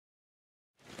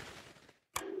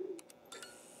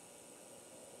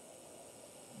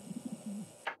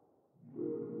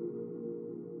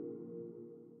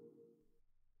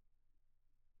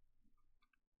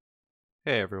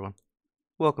Hey everyone,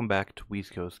 welcome back to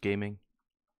West Coast Gaming.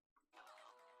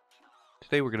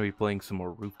 Today we're going to be playing some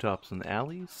more Rooftops and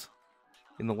Alleys.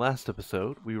 In the last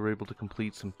episode, we were able to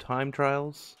complete some time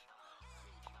trials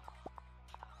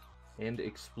and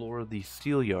explore the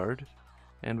steel yard,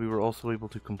 and we were also able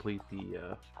to complete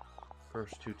the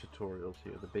first two tutorials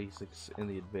here, the basics and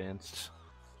the advanced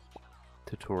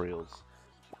tutorials.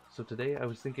 So today I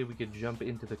was thinking we could jump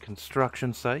into the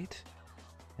construction site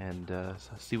and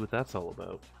see what that's all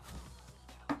about.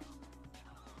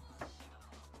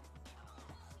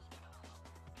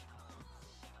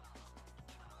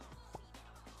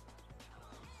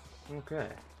 Okay,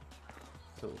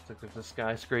 so it looks like there's a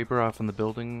skyscraper off in the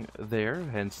building there,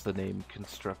 hence the name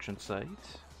construction site.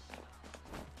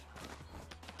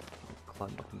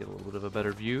 Climb up and get a little bit of a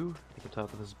better view at the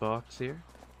top of this box here.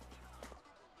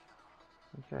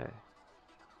 Okay.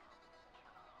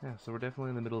 Yeah, so we're definitely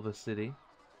in the middle of a city.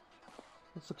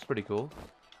 This looks pretty cool.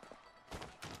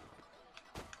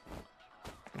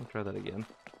 I'll try that again.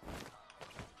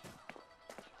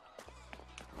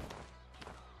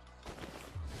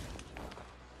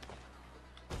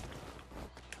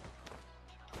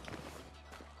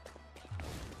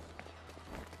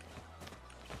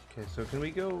 Okay, so can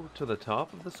we go to the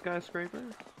top of the skyscraper?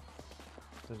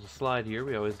 There's a slide here,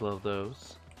 we always love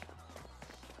those.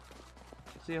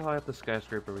 Let's see how high up the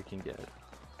skyscraper we can get.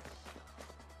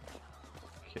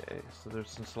 Okay, so there's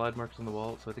some slide marks on the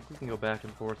wall, so I think we can go back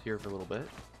and forth here for a little bit.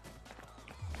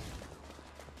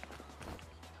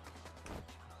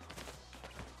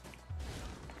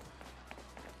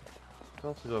 Let's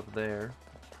also go up there.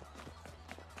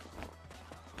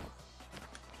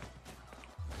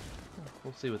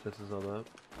 We'll see what this is all about.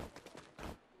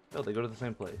 Oh, they go to the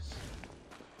same place.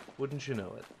 Wouldn't you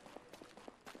know it?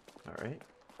 Alright.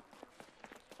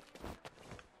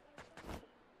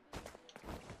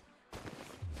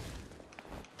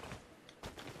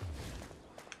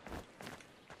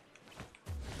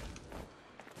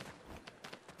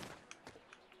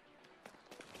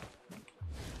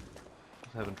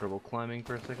 Was having trouble climbing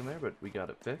for a second there, but we got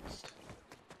it fixed.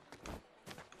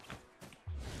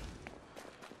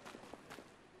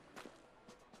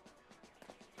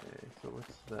 So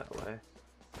what's that way?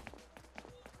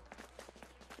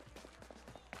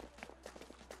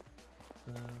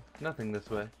 Nothing this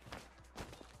way. I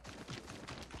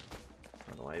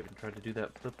don't know why I even tried to do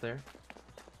that flip there.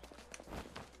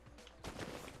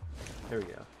 There we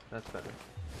go. That's better.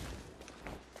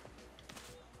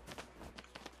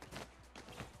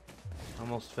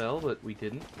 Almost fell, but we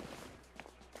didn't.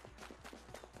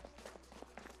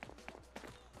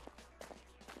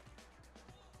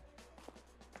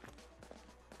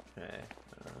 Okay.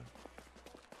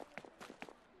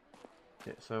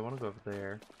 Okay, so I want to go up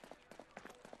there.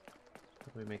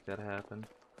 How do we make that happen?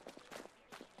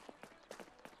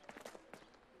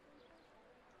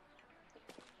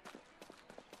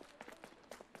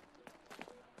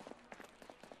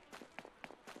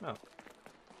 Oh.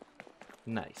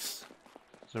 Nice.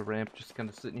 There's a ramp just kind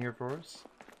of sitting here for us.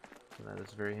 So that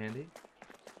is very handy.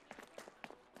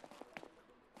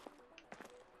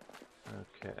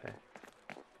 Okay.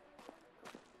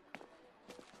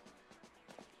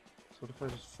 So what if I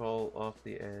just fall off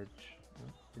the edge?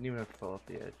 Didn't even have to fall off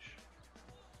the edge.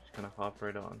 Just kind of hop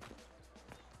right on.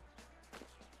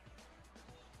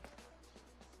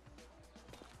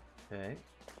 Okay.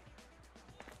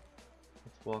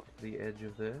 Let's walk to the edge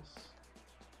of this.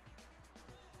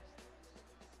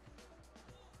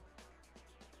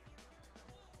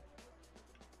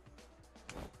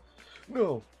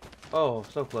 No! Oh,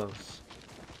 so close.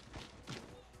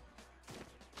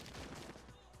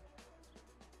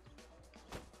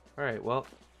 Alright, well,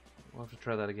 we'll have to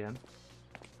try that again.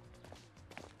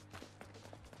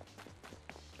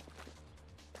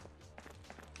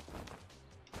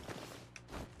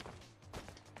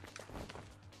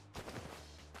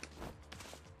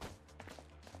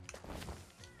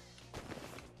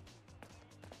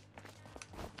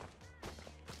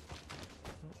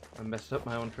 I messed up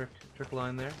my own trick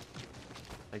line there.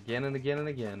 Again and again and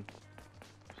again.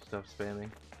 Stop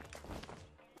spamming.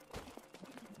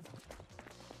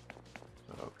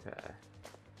 Okay.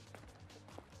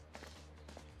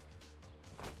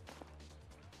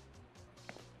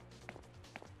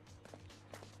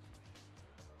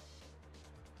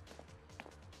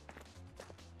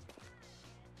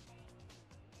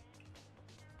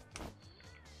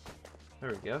 There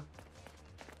we go.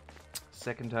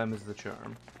 Second time is the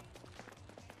charm.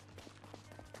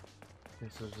 Okay,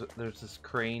 so there's this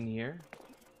crane here.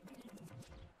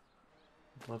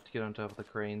 I'd love to get on top of the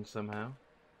crane somehow.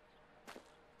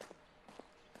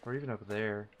 Or even up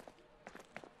there.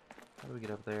 How do we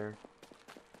get up there?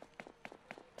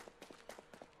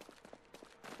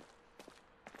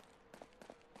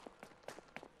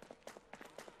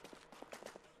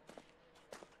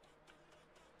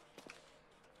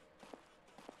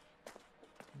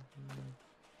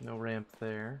 No ramp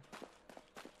there.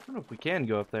 I don't know if we can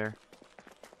go up there.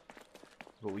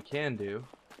 What we can do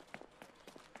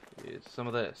is some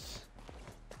of this.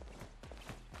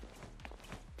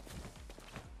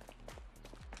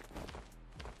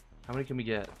 How many can we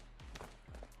get?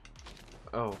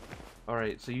 Oh, all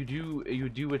right. So you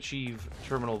do achieve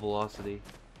terminal velocity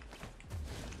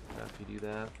after you do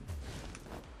that.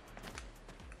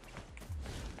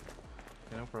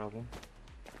 Okay, no problem.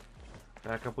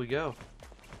 Back up we go.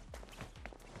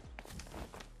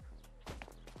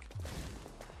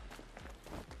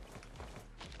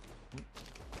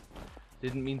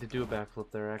 Didn't mean to do a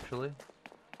backflip there, actually.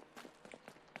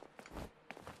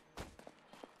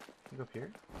 Can we go up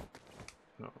here?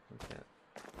 No, we can't.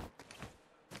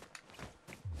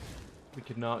 We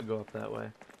could not go up that way.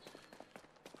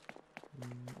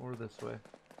 Or this way.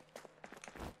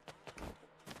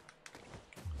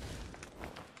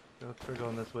 Okay, let's try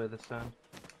going this way this time.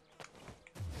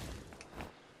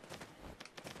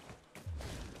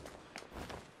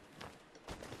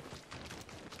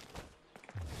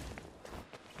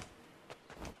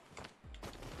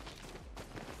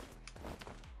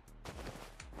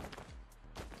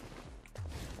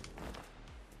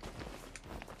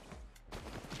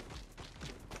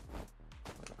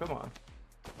 Come on.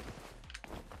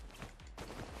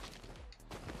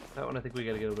 That one I think we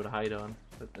gotta get a little bit of height on,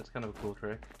 but that's kind of a cool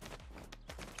trick.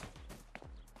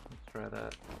 Let's try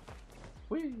that.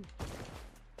 Whee!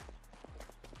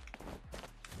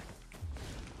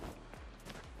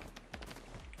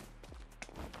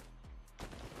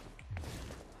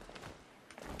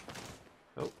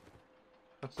 Oh,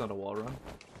 that's not a wall run.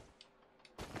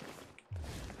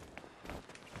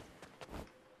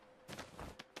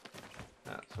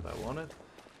 That's what I wanted.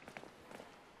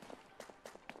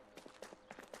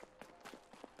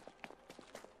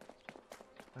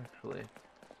 Actually,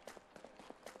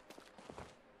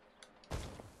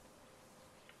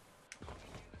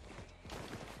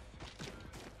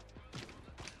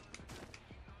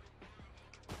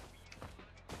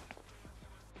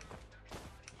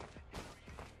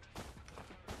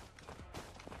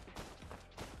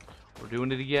 we're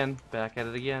doing it again. Back at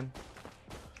it again.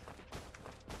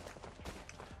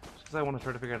 Just because I want to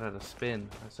try to figure out how to spin.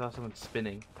 I saw someone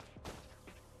spinning.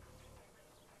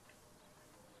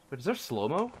 But is there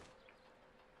slow-mo?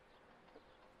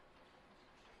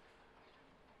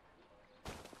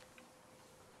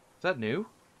 Is that new?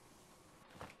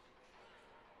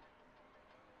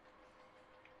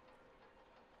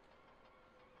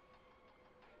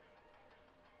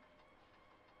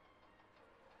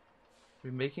 Are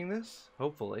we making this?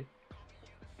 Hopefully.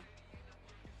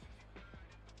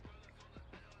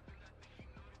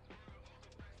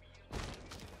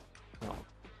 Oh.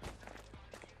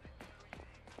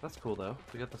 That's cool though.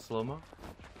 We got the slow-mo.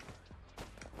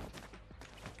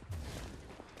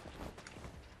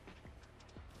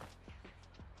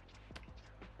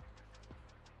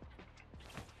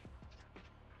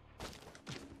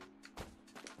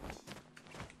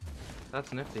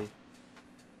 That's nifty.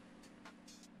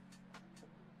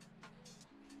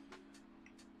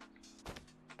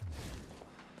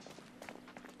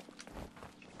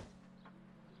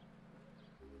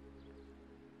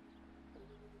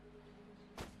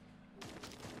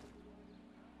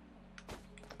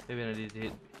 Maybe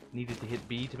I needed to hit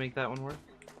B to make that one work.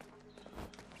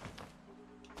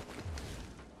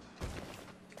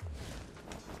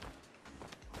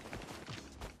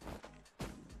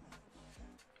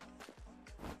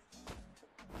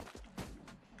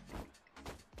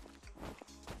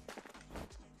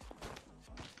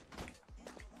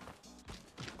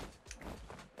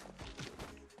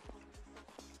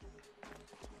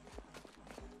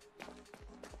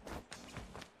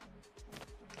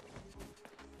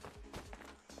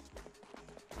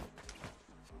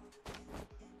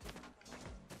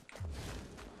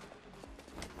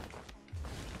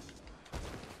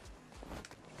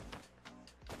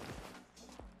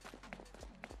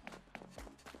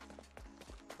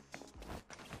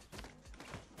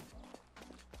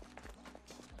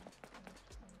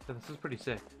 Yeah, this is pretty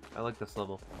sick. I like this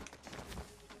level.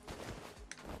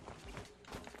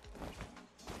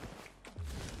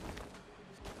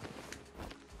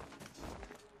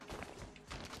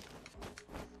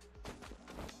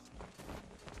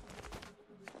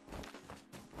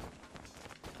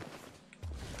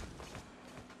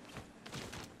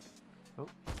 Oh.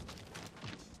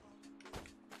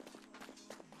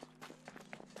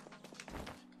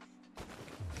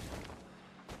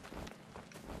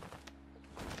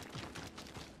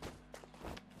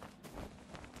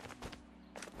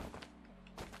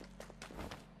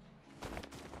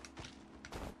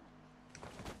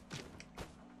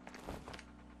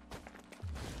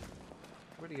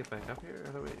 to get back up here?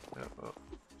 How do we... Oh.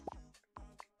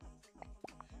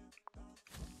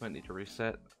 Might need to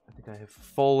reset. I think I have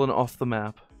fallen off the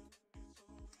map.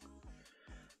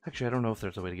 Actually, I don't know if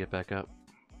there's a way to get back up.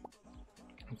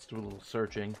 Let's do a little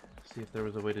searching, see if there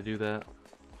was a way to do that.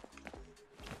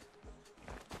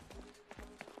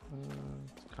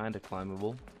 It's kind of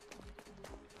climbable.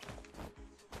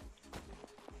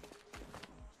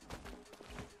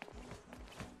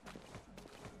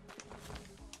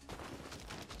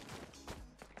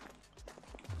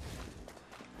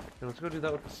 Okay, let's go do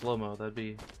that with the slow-mo. That'd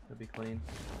be clean.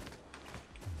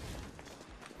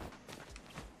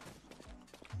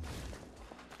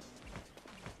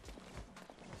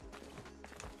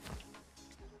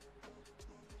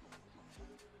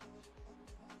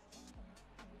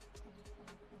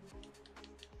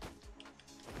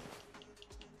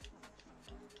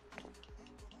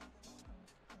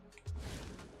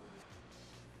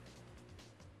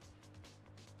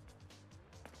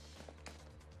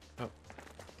 Oh.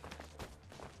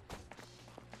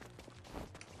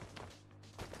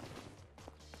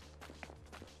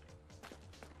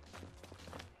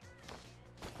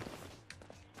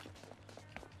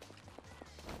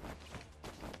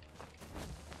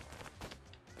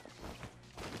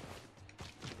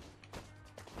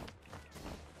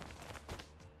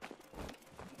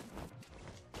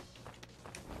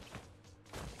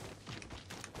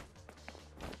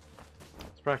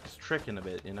 Let's practice tricking a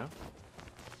bit, you know?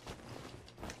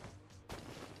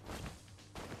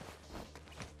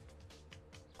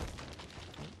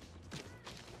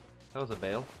 That was a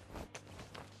bail.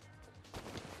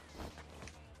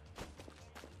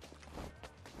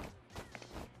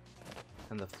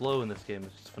 And the flow in this game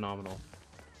is just phenomenal.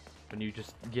 When you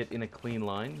just get in a clean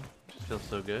line, it just feels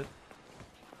so good.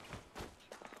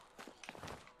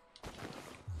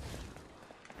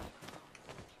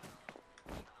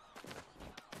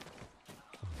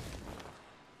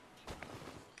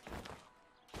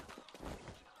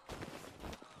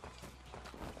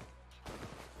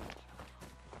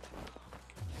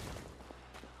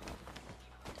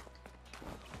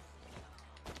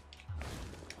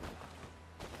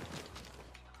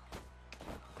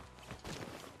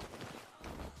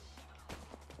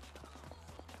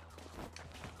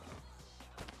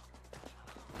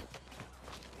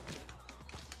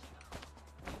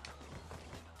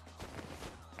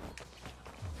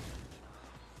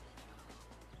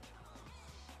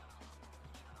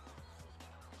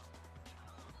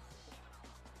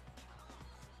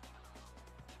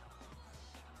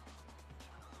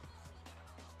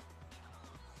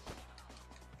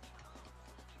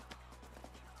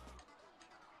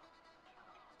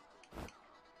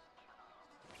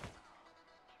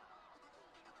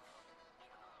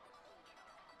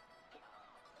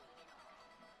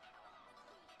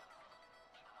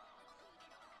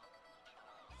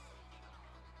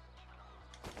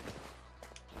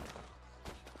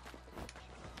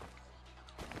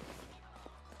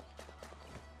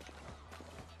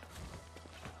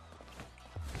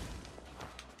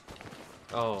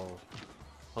 Oh,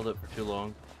 held it for too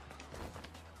long.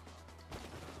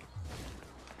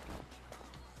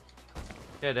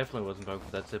 Yeah, I definitely wasn't going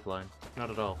for that zip line. Not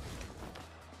at all.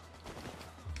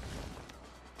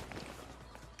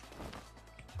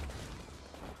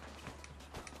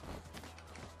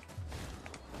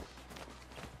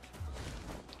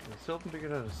 I still haven't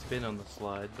figured out how to spin on the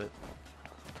slide, but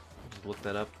I'll just look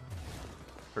that up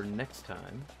for next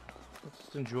time. Let's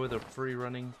just enjoy the free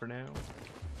running for now.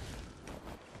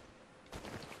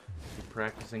 Keep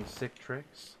practicing sick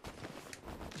tricks.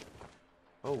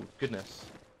 Oh, goodness.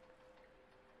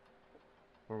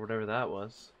 Or whatever that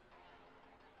was.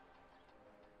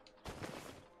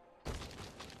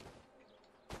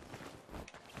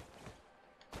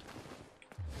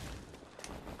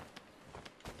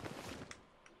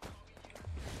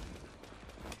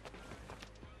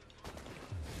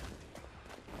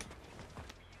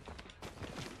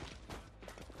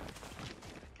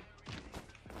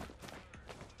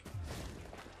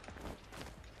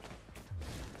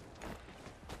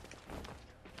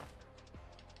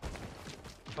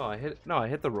 Oh, I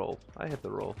hit the roll. I hit the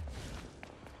roll.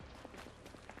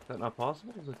 Is that not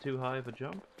possible? Is it too high of a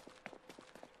jump?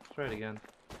 Let's try it again.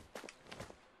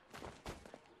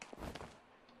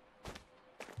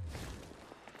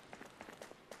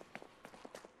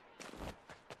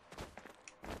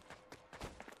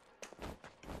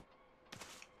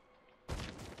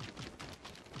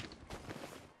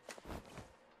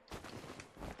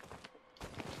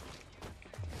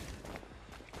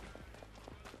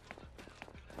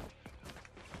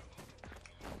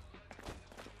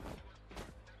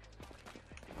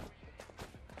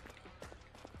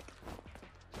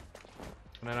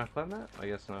 Can I not climb that? I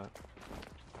guess not.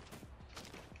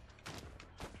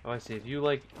 Oh, I see. If you,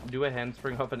 like, do a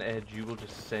handspring off an edge, you will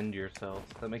just send yourself.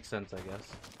 That makes sense, I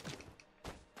guess.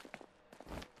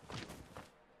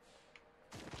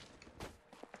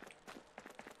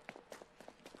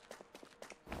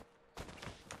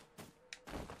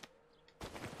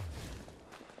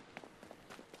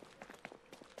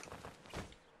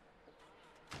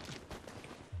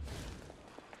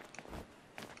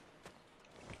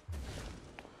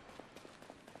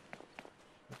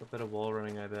 A bit of wall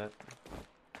running, I bet.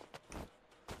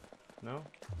 No?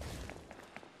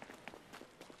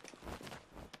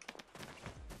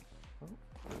 Oh,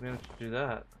 we managed to do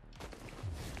that.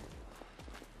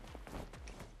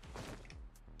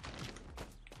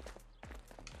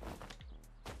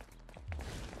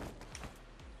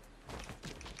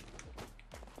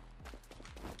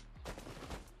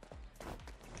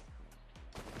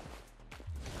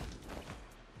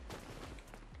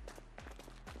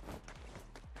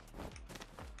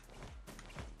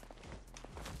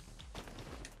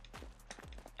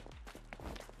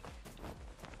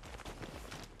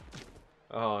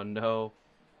 Oh no.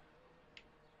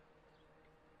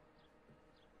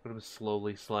 But it was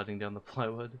slowly sliding down the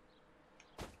plywood.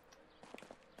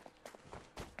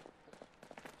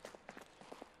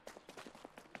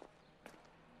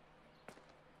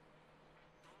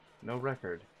 No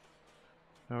record.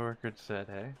 No record set,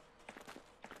 hey?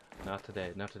 Not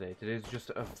today, not today. Today's just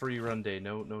a free run day,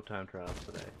 no time trials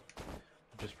today.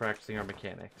 Just practicing our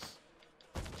mechanics.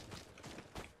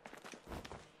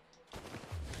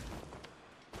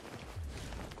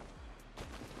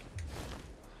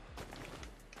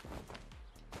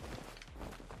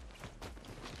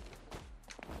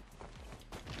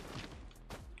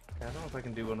 I don't know if I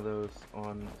can do one of those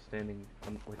on standing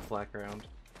on like flat ground.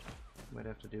 Might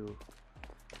have to do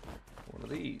one of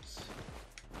these.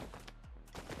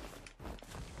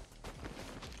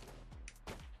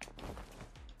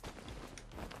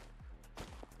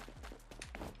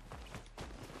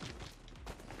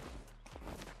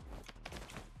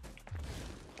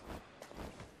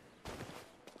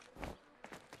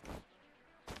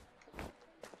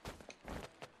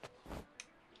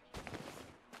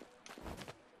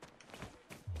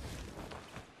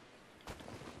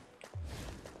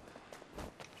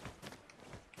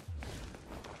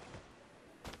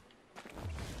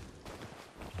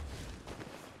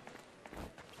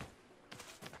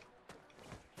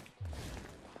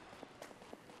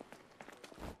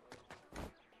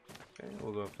 Okay,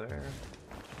 we'll go up there.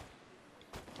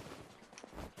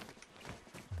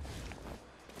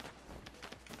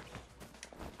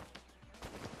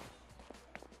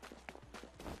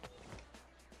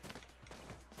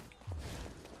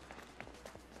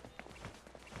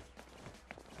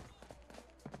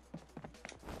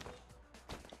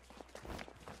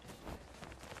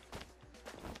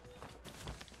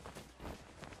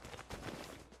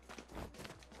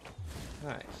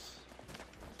 Nice.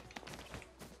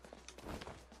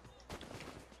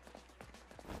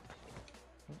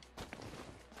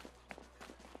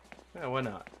 Yeah, why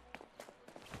not?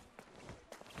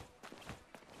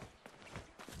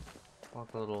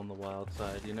 Walk a little on the wild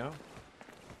side, you know?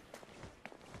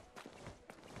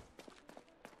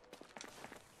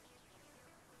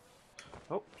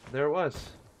 Oh, there it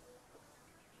was.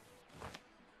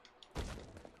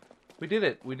 We did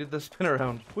it! We did the spin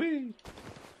around. Whee!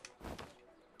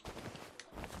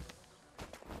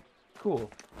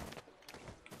 Cool.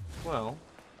 Well,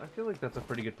 I feel like that's a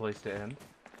pretty good place to end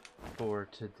for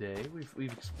today.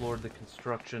 We've explored the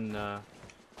construction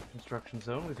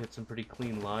zone. We've hit some pretty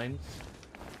clean lines.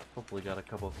 Hopefully got a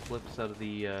couple of clips out of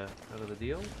the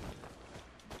deal.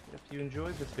 If you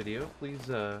enjoyed this video, please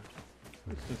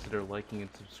consider liking and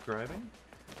subscribing.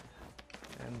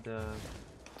 And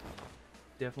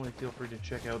definitely feel free to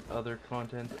check out other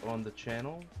content on the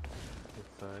channel.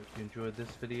 If you enjoyed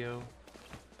this video,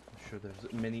 I'm sure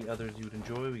there's many others you'd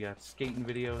enjoy. We got skating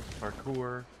videos,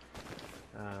 parkour,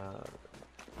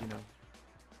 you know,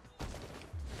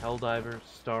 Helldivers,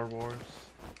 Star Wars,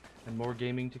 and more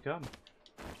gaming to come.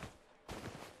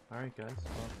 Alright guys,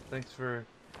 well, thanks for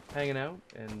hanging out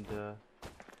and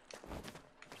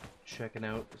checking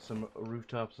out some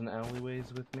rooftops and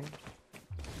alleyways with me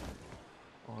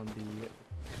on the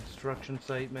construction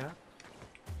site map.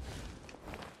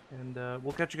 And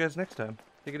we'll catch you guys next time.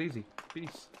 Take it easy.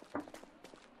 Peace.